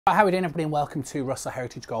How are we doing, everybody, and welcome to Russell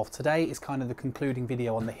Heritage Golf. Today is kind of the concluding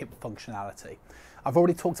video on the hip functionality. I've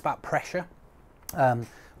already talked about pressure,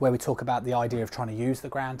 where we talk about the idea of trying to use the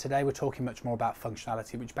ground. Today we're talking much more about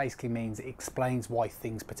functionality, which basically means it explains why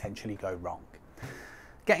things potentially go wrong.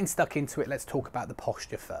 Getting stuck into it, let's talk about the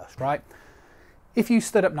posture first, right? If you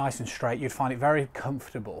stood up nice and straight, you'd find it very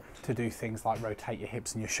comfortable to do things like rotate your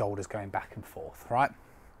hips and your shoulders going back and forth, right?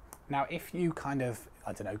 Now, if you kind of,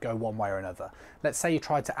 I don't know, go one way or another, let's say you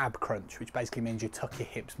tried to ab crunch, which basically means you tuck your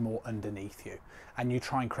hips more underneath you, and you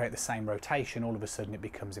try and create the same rotation, all of a sudden it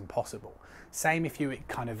becomes impossible. Same if you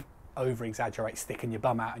kind of over exaggerate sticking your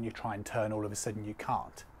bum out and you try and turn, all of a sudden you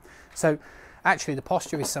can't. So actually the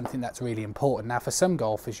posture is something that's really important. Now, for some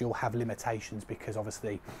golfers, you'll have limitations because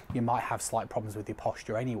obviously you might have slight problems with your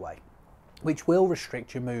posture anyway, which will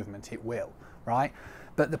restrict your movement, it will, right?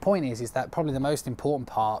 But the point is that probably the most important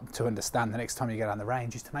part to understand the next time you go down the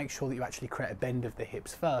range is to make sure that you actually create a bend of the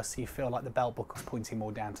hips first, so you feel like the belt buckle's pointing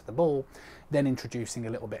more down to the ball, then introducing a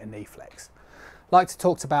little bit of knee flex. Like to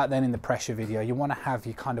talked about then in the pressure video, you want to have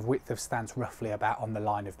your kind of width of stance roughly about on the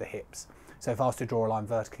line of the hips. So if I was to draw a line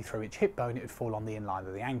vertically through each hip bone, it would fall on the inline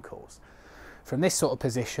of the ankles. From this sort of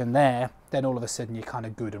position there, then all of a sudden you're kind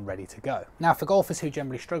of good and ready to go. Now, for golfers who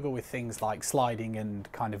generally struggle with things like sliding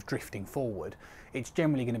and kind of drifting forward, it's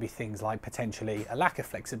generally going to be things like potentially a lack of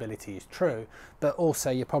flexibility is true, but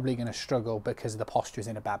also you're probably going to struggle because the posture is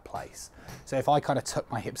in a bad place. So if I kind of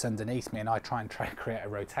tuck my hips underneath me and I try and create a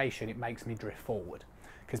rotation, it makes me drift forward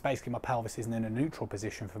because basically my pelvis isn't in a neutral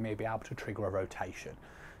position for me to be able to trigger a rotation.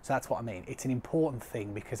 So that's what I mean. It's an important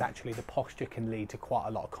thing because actually the posture can lead to quite a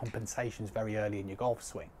lot of compensations very early in your golf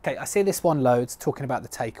swing. Okay, I see this one loads, talking about the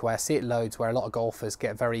takeaway. I see it loads where a lot of golfers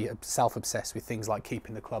get very self-obsessed with things like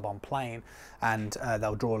keeping the club on plane, and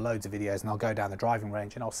they'll draw loads of videos and I'll go down the driving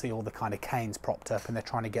range and I'll see all the kind of canes propped up and they're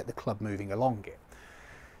trying to get the club moving along it.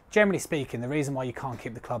 Generally speaking, the reason why you can't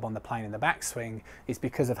keep the club on the plane in the backswing is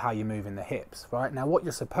because of how you move in the hips, right? Now, what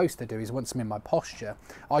you're supposed to do is once I'm in my posture,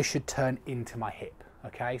 I should turn into my hip.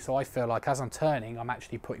 Okay, so I feel like as I'm turning, I'm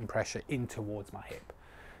actually putting pressure in towards my hip,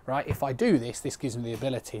 right? If I do this, this gives me the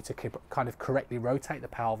ability to kind of correctly rotate the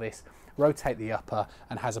pelvis, rotate the upper,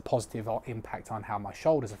 and has a positive impact on how my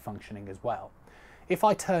shoulders are functioning as well. If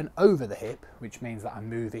I turn over the hip, which means that I'm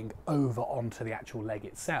moving over onto the actual leg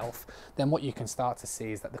itself, then what you can start to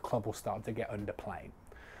see is that the club will start to get under plane.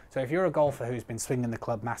 So if you're a golfer who's been swinging the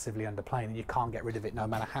club massively under plane and you can't get rid of it no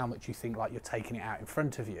matter how much you think like you're taking it out in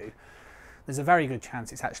front of you, there's a very good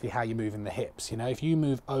chance it's actually how you move in the hips. You know, if you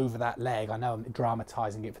move over that leg, I know I'm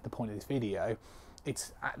dramatizing it for the point of this video,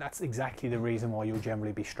 that's exactly the reason why you'll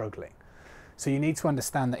generally be struggling. So you need to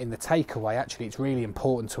understand that in the takeaway, actually it's really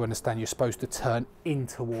important to understand you're supposed to turn in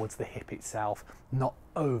towards the hip itself, not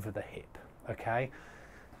over the hip, okay?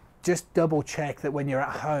 Just double check that when you're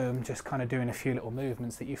at home, just kind of doing a few little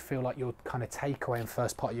movements, that you feel like your kind of takeaway and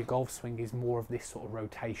first part of your golf swing is more of this sort of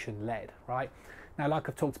rotation led, right? Now, like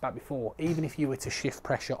I've talked about before, even if you were to shift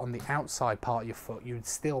pressure on the outside part of your foot, you would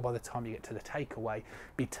still, by the time you get to the takeaway,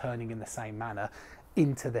 be turning in the same manner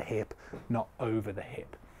into the hip, not over the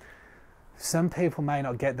hip. Some people may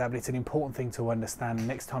not get that, but it's an important thing to understand.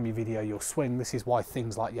 Next time you video your swing, this is why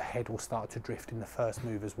things like your head will start to drift in the first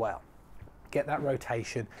move as well. Get that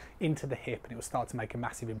rotation into the hip and it will start to make a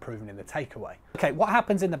massive improvement in the takeaway. Okay, what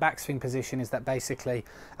happens in the backswing position is that basically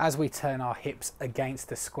as we turn our hips against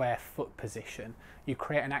the square foot position, you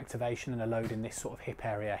create an activation and a load in this sort of hip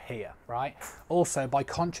area here, right? Also, by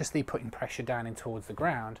consciously putting pressure down in towards the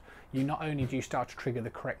ground, you not only do you start to trigger the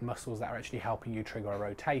correct muscles that are actually helping you trigger a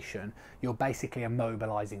rotation, you're basically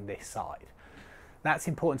immobilizing this side. That's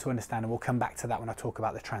important to understand, and we'll come back to that when I talk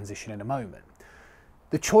about the transition in a moment.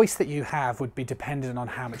 The choice that you have would be dependent on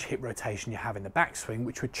how much hip rotation you have in the backswing,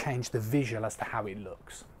 which would change the visual as to how it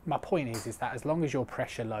looks. My point is that as long as you're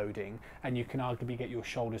pressure loading and you can arguably get your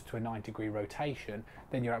shoulders to a 90-degree rotation,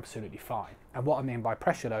 then you're absolutely fine. And what I mean by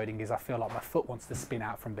pressure loading is I feel like my foot wants to spin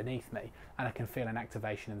out from beneath me and I can feel an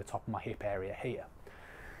activation in the top of my hip area here.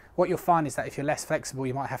 What you'll find is that if you're less flexible,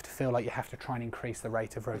 you might have to feel like you have to try and increase the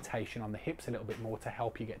rate of rotation on the hips a little bit more to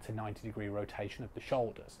help you get to 90-degree rotation of the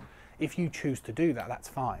shoulders. If you choose to do that, that's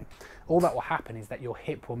fine. All that will happen is that your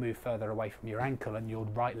hip will move further away from your ankle and your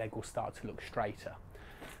right leg will start to look straighter.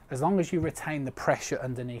 As long as you retain the pressure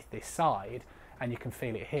underneath this side and you can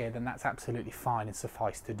feel it here, then that's absolutely fine and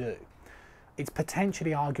suffice to do. It's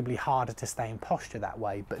potentially arguably harder to stay in posture that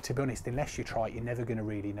way, but to be honest, unless you try it, you're never going to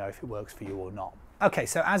really know if it works for you or not. Okay,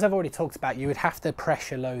 so as I've already talked about, you would have to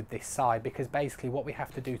pressure load this side because basically what we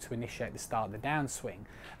have to do to initiate the start of the downswing,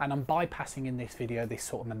 and I'm bypassing in this video this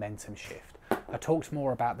sort of momentum shift. I talked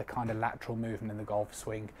more about the kind of lateral movement in the golf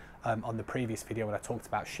swing on the previous video when I talked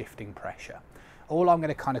about shifting pressure. All I'm going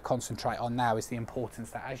to kind of concentrate on now is the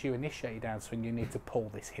importance that as you initiate your downswing, you need to pull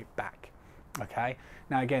this hip back. Okay,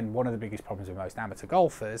 now again, one of the biggest problems with most amateur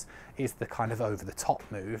golfers is the kind of over the top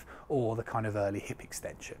move or the kind of early hip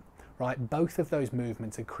extension, right? Both of those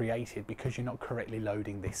movements are created because you're not correctly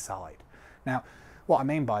loading this side. Now, what I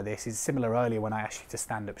mean by this is similar earlier when I asked you to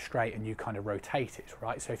stand up straight and you kind of rotate it,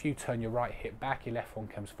 right? So if you turn your right hip back, your left one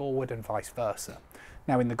comes forward and vice versa.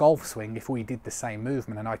 Now in the golf swing, if we did the same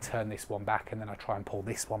movement and I turn this one back and then I try and pull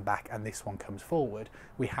this one back and this one comes forward,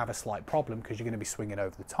 we have a slight problem because you're going to be swinging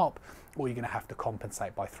over the top, or you're going to have to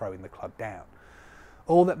compensate by throwing the club down.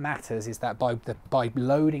 All that matters is that by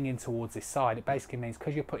loading in towards this side, it basically means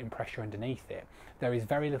because you're putting pressure underneath it, there is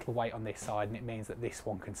very little weight on this side, and it means that this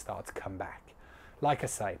one can start to come back. Like I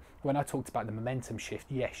say, when I talked about the momentum shift,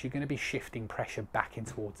 yes, you're going to be shifting pressure back in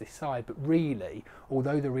towards this side, but really,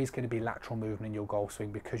 although there is going to be lateral movement in your golf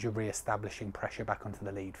swing because you're re-establishing pressure back onto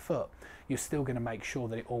the lead foot, you're still going to make sure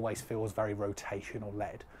that it always feels very rotational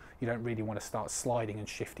led. You don't really want to start sliding and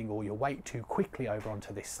shifting all your weight too quickly over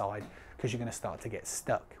onto this side because you're going to start to get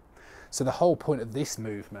stuck. So the whole point of this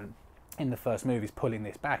movement in the first move is pulling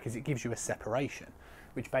this back, is it gives you a separation,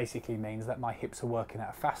 which basically means that my hips are working at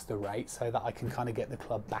a faster rate so that I can kind of get the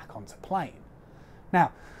club back onto plane.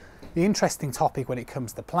 Now, the interesting topic when it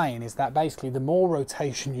comes to plane is that basically the more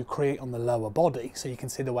rotation you create on the lower body, so you can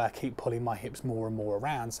see the way I keep pulling my hips more and more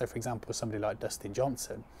around. So for example, with somebody like Dustin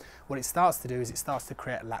Johnson, what it starts to do is it starts to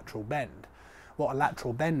create a lateral bend. What a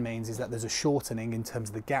lateral bend means is that there's a shortening in terms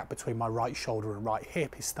of the gap between my right shoulder and right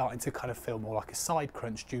hip is starting to kind of feel more like a side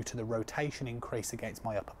crunch due to the rotation increase against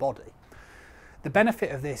my upper body. The benefit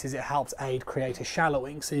of this is it helps aid create a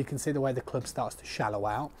shallowing, so you can see the way the club starts to shallow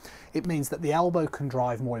out. It means that the elbow can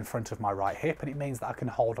drive more in front of my right hip, and it means that I can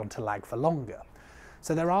hold on to lag for longer.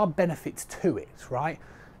 So there are benefits to it, right?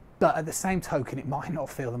 But at the same token, it might not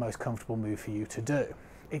feel the most comfortable move for you to do.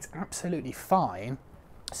 It's absolutely fine,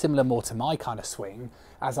 similar more to my kind of swing.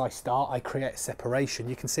 As I start, I create a separation.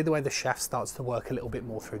 You can see the way the shaft starts to work a little bit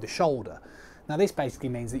more through the shoulder. Now this basically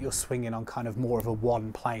means that you're swinging on kind of more of a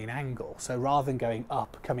one plane angle. So rather than going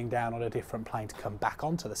up, coming down on a different plane to come back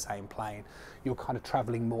onto the same plane, you're kind of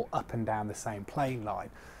traveling more up and down the same plane line.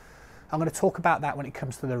 I'm going to talk about that when it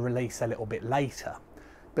comes to the release a little bit later.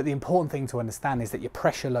 But the important thing to understand is that you're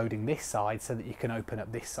pressure loading this side so that you can open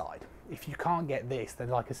up this side. If you can't get this, then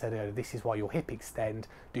like I said earlier, this is why you'll hip extend,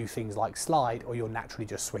 do things like slide, or you'll naturally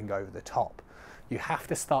just swing over the top. You have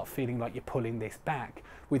to start feeling like you're pulling this back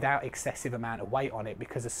without excessive amount of weight on it,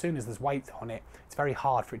 because as soon as there's weight on it, it's very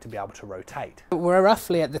hard for it to be able to rotate. But we're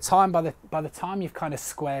roughly at the time, by the time you've kind of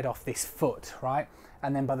squared off this foot, right?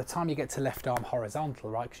 And then by the time you get to left arm horizontal,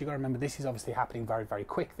 right? Because you've got to remember, this is obviously happening very, very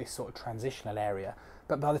quick, this sort of transitional area.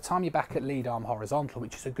 But by the time you're back at lead arm horizontal,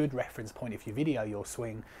 which is a good reference point if you video your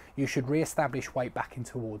swing, you should re-establish weight back in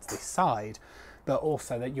towards this side, but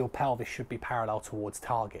also that your pelvis should be parallel towards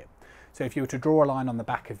target. So if you were to draw a line on the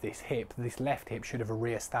back of this hip, this left hip should have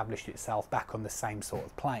re-established itself back on the same sort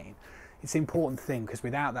of plane. It's an important thing because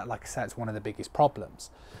without that, like I said, it's one of the biggest problems.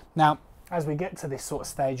 Now, as we get to this sort of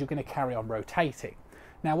stage, you're going to carry on rotating.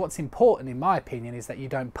 Now, what's important in my opinion is that you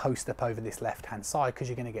don't post up over this left-hand side because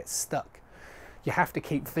you're going to get stuck. You have to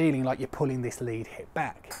keep feeling like you're pulling this lead hip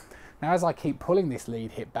back. Now, as I keep pulling this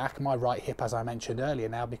lead hip back, my right hip, as I mentioned earlier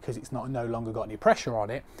now, because it's no longer got any pressure on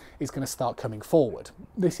it, is going to start coming forward.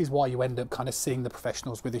 This is why you end up kind of seeing the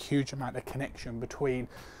professionals with a huge amount of connection between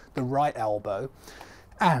the right elbow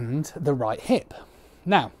and the right hip.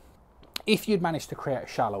 Now, if you'd managed to create a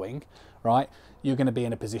shallowing, right, you're going to be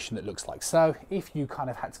in a position that looks like so. If you kind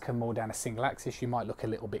of had to come more down a single axis, you might look a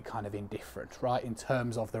little bit kind of indifferent, right, in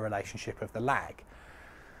terms of the relationship of the lag.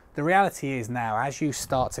 The reality is now, as you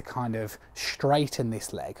start to kind of straighten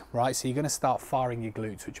this leg, right, so you're going to start firing your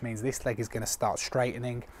glutes, which means this leg is going to start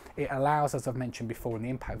straightening. It allows, as I've mentioned before in the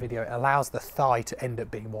impact video, it allows the thigh to end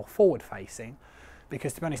up being more forward facing,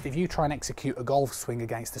 because to be honest, if you try and execute a golf swing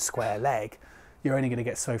against a square leg, you're only going to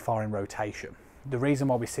get so far in rotation. The reason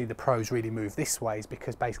why we see the pros really move this way is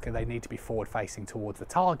because basically they need to be forward facing towards the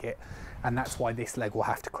target, and that's why this leg will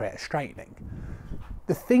have to create a straightening.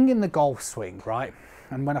 The thing in the golf swing, right,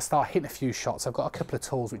 and when I start hitting a few shots, I've got a couple of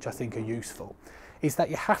tools which I think are useful, is that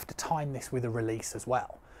you have to time this with a release as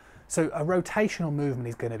well. So a rotational movement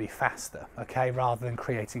is going to be faster, okay, rather than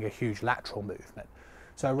creating a huge lateral movement.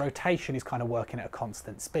 So a rotation is kind of working at a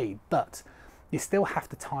constant speed, but you still have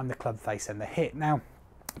to time the club face and the hit. Now,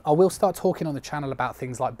 I will start talking on the channel about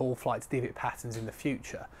things like ball flights, divot patterns in the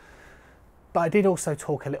future. But I did also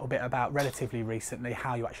talk a little bit about relatively recently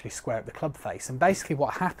how you actually square up the club face. And basically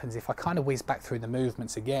what happens, if I kind of whiz back through the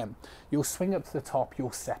movements again, you'll swing up to the top,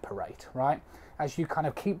 you'll separate, right? As you kind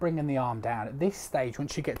of keep bringing the arm down, at this stage,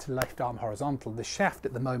 once you get to left arm horizontal, the shaft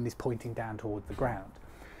at the moment is pointing down towards the ground.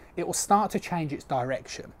 It will start to change its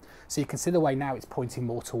direction. So you can see the way now it's pointing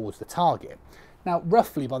more towards the target. Now,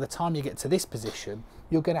 roughly by the time you get to this position,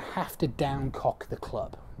 you're going to have to down cock the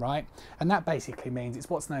club, right? And that basically means it's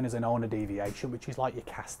what's known as an ulnar deviation, which is like your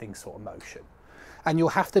casting sort of motion. And you'll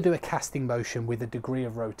have to do a casting motion with a degree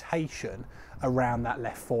of rotation around that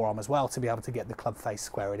left forearm as well to be able to get the club face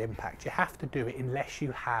square at impact. You have to do it unless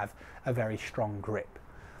you have a very strong grip.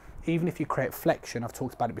 Even if you create flexion, I've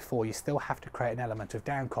talked about it before, you still have to create an element of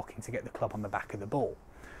down cocking to get the club on the back of the ball.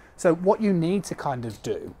 So what you need to kind of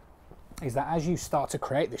do is that as you start to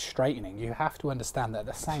create this straightening, you have to understand that at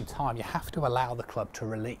the same time you have to allow the club to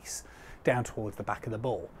release down towards the back of the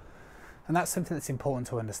ball. And that's something that's important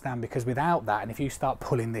to understand, because without that, and if you start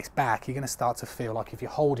pulling this back, you're going to start to feel like if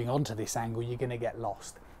you're holding onto this angle, you're going to get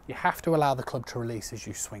lost. You have to allow the club to release as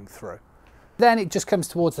you swing through. Then it just comes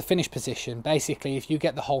towards the finish position. Basically, if you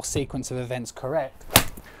get the whole sequence of events correct,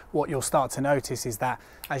 what you'll start to notice is that,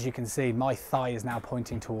 as you can see, my thigh is now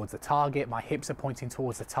pointing towards the target, my hips are pointing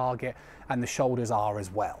towards the target, and the shoulders are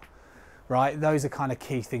as well. Right, those are kind of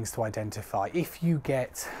key things to identify. If you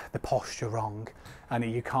get the posture wrong and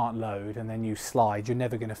you can't load and then you slide, you're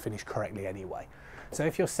never going to finish correctly anyway. So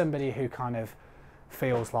if you're somebody who kind of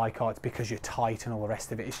feels like, oh, it's because you're tight and all the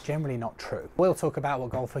rest of it, it's generally not true. We'll talk about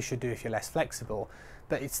what golfers should do if you're less flexible,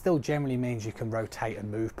 but it still generally means you can rotate and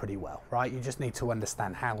move pretty well, right? You just need to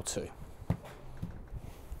understand how to.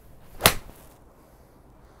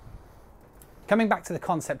 Coming back to the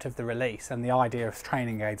concept of the release, and the idea of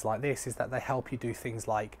training aids like this is that they help you do things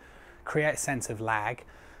like create a sense of lag,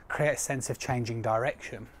 create a sense of changing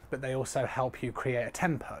direction, but they also help you create a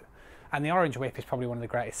tempo. And the orange whip is probably one of the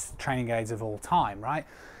greatest training aids of all time, right?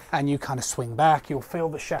 And you kind of swing back, you'll feel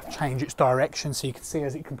the shaft change its direction, so you can see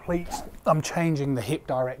as it completes, I'm changing the hip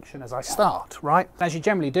direction as I start, right? As you're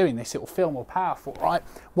generally doing this, it will feel more powerful, right?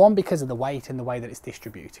 One, because of the weight and the way that it's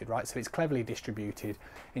distributed, right? So it's cleverly distributed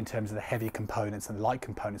in terms of the heavy components and the light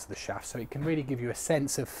components of the shaft, so it can really give you a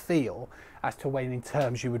sense of feel as to when in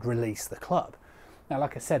terms you would release the club. Now,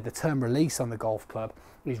 like I said, the term release on the golf club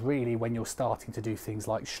is really when you're starting to do things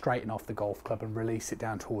like straighten off the golf club and release it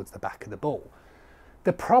down towards the back of the ball.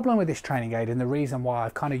 The problem with this training aid, and the reason why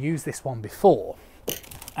I've kind of used this one before,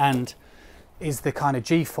 and is the kind of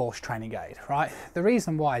G-force training aid, right? The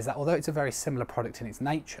reason why is that although it's a very similar product in its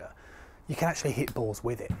nature, you can actually hit balls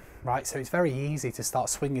with it, right? So it's very easy to start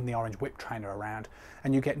swinging the orange whip trainer around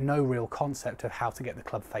and you get no real concept of how to get the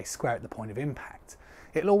club face square at the point of impact.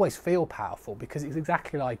 It'll always feel powerful because it's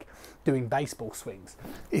exactly like doing baseball swings.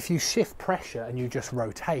 If you shift pressure and you just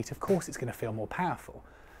rotate, of course it's going to feel more powerful.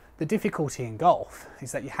 The difficulty in golf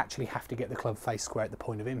is that you actually have to get the club face square at the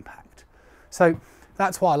point of impact. So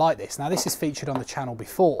that's why I like this. Now, this is featured on the channel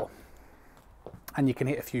before, and you can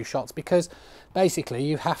hit a few shots because basically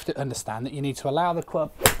you have to understand that you need to allow the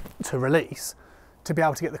club to release to be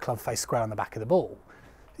able to get the club face square on the back of the ball.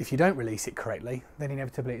 If you don't release it correctly, then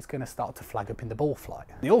inevitably it's going to start to flag up in the ball flight.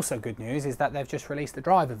 The also good news is that they've just released the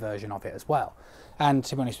driver version of it as well. And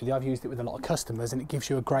to be honest with you, I've used it with a lot of customers and it gives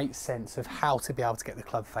you a great sense of how to be able to get the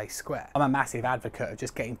club face square. I'm a massive advocate of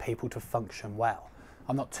just getting people to function well.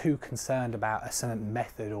 I'm not too concerned about a certain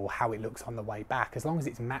method or how it looks on the way back. As long as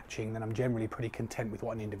it's matching, then I'm generally pretty content with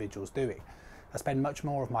what an individual's doing. I spend much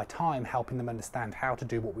more of my time helping them understand how to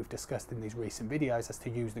do what we've discussed in these recent videos as to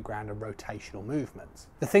use the ground and rotational movements.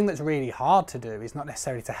 The thing that's really hard to do is not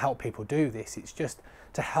necessarily to help people do this, it's just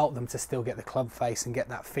to help them to still get the club face and get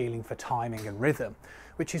that feeling for timing and rhythm,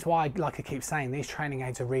 which is why, like I keep saying, these training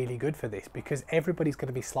aids are really good for this because everybody's going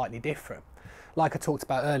to be slightly different. Like I talked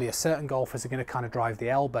about earlier, certain golfers are going to kind of drive the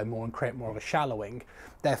elbow more and create more of a shallowing,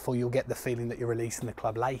 therefore you'll get the feeling that you're releasing the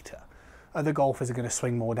club later. Other golfers are going to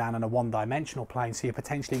swing more down on a one-dimensional plane, so you're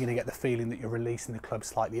potentially going to get the feeling that you're releasing the club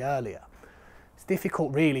slightly earlier. It's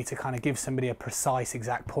difficult really to kind of give somebody a precise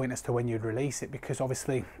exact point as to when you'd release it because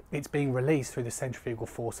obviously it's being released through the centrifugal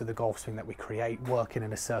force of the golf swing that we create working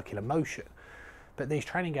in a circular motion. But these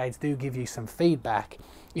training aids do give you some feedback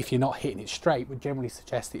if you're not hitting it straight, would generally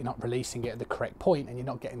suggest that you're not releasing it at the correct point and you're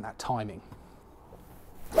not getting that timing.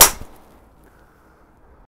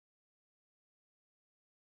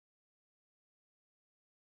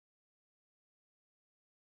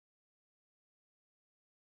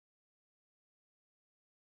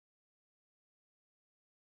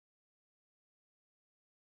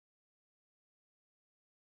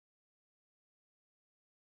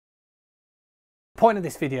 point of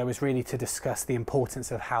this video is really to discuss the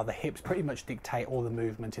importance of how the hips pretty much dictate all the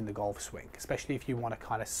movement in the golf swing, especially if you want to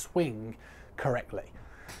kind of swing correctly.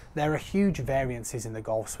 There are huge variances in the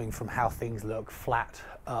golf swing from how things look: flat,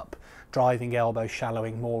 up, driving elbow,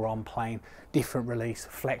 shallowing, more on plane, different release,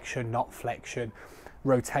 flexion, not flexion,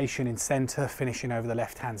 rotation in center, finishing over the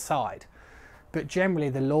left hand side. But generally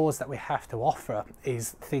the laws that we have to offer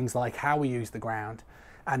is things like how we use the ground,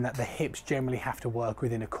 and that the hips generally have to work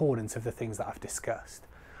within accordance of the things that I've discussed.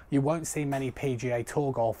 You won't see many PGA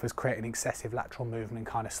Tour golfers creating excessive lateral movement and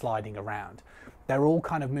kind of sliding around. They're all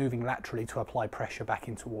kind of moving laterally to apply pressure back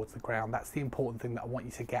in towards the ground. That's the important thing that I want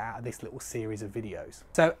you to get out of this little series of videos.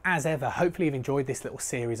 So as ever, hopefully you've enjoyed this little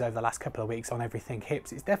series over the last couple of weeks on everything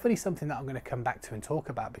hips. It's definitely something that I'm going to come back to and talk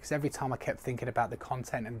about, because every time I kept thinking about the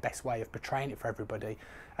content and best way of portraying it for everybody,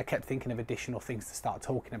 I kept thinking of additional things to start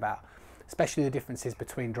talking about, especially the differences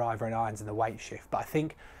between driver and irons and the weight shift. But I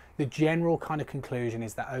think the general kind of conclusion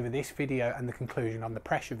is that over this video and the conclusion on the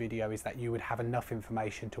pressure video is that you would have enough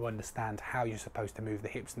information to understand how you're supposed to move the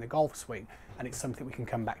hips in the golf swing, and it's something we can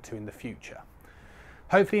come back to in the future.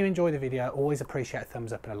 Hopefully you enjoy the video. Always appreciate a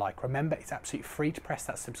thumbs up and a like. Remember, it's absolutely free to press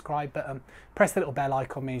that subscribe button. Press the little bell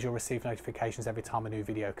icon, means you'll receive notifications every time a new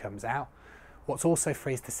video comes out. What's also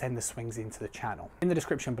free is to send the swings into the channel. In the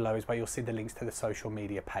description below is where you'll see the links to the social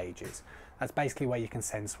media pages. That's basically where you can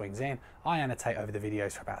send swings in. I annotate over the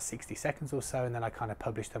videos for about 60 seconds or so, and then I kind of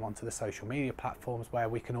publish them onto the social media platforms where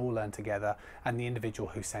we can all learn together, and the individual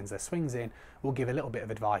who sends their swings in will give a little bit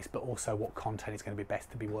of advice, but also what content is going to be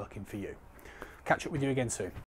best to be working for you. Catch up with you again soon.